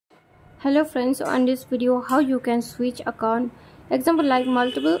Hello friends, so on this video how you can switch account, example like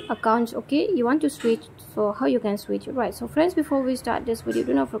multiple accounts. Okay, you want to switch, so how you can switch, right? So friends, before we start this video,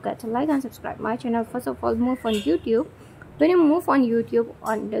 do not forget to like and subscribe my channel. First of all, move on YouTube. When you move on YouTube,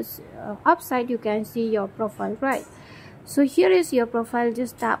 on this upside you can see your profile, right? So here is your profile.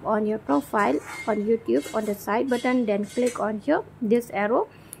 Just tap on your profile on YouTube on the side button, then click on here this arrow,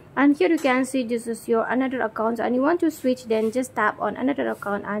 and here you can see this is your another account, and you want to switch, then just tap on another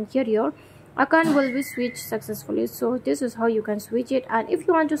account, and here your account will be switched successfully. So this is how you can switch it. And if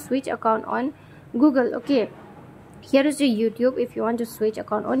you want to switch account on Google, okay, here is the YouTube. If you want to switch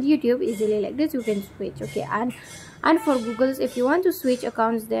account on YouTube easily like this, you can switch. Okay, and for Google's, if you want to switch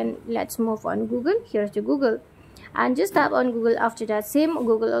accounts, then let's move on Google. Here's the Google, and just tap on Google. After that, same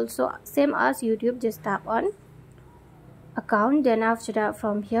Google, also same as YouTube, just tap on account. Then after that,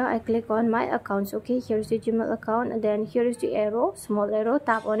 from here I click on my accounts. Okay, here's the Gmail account, and then here is the arrow, small arrow,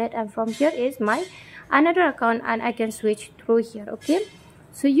 tap on it, and from here is my another account, and I can switch through here. Okay,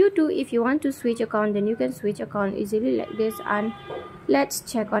 so you too, if you want to switch account, then you can switch account easily like this. And let's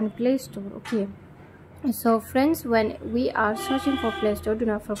check on Play Store. Okay, so friends, when we are searching for Play Store, do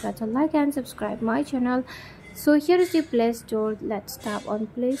not forget to like and subscribe my channel. So here is the Play Store. Let's tap on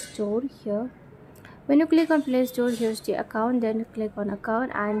Play Store here. When you click on Play Store, here's the account, then click on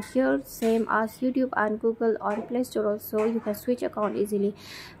account, and here same as YouTube and Google on Play Store also, you can switch account easily.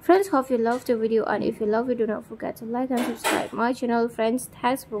 Friends, hope you loved the video, and if you love it, do not forget to like and subscribe my channel. Friends,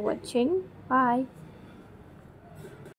 thanks for watching. Bye.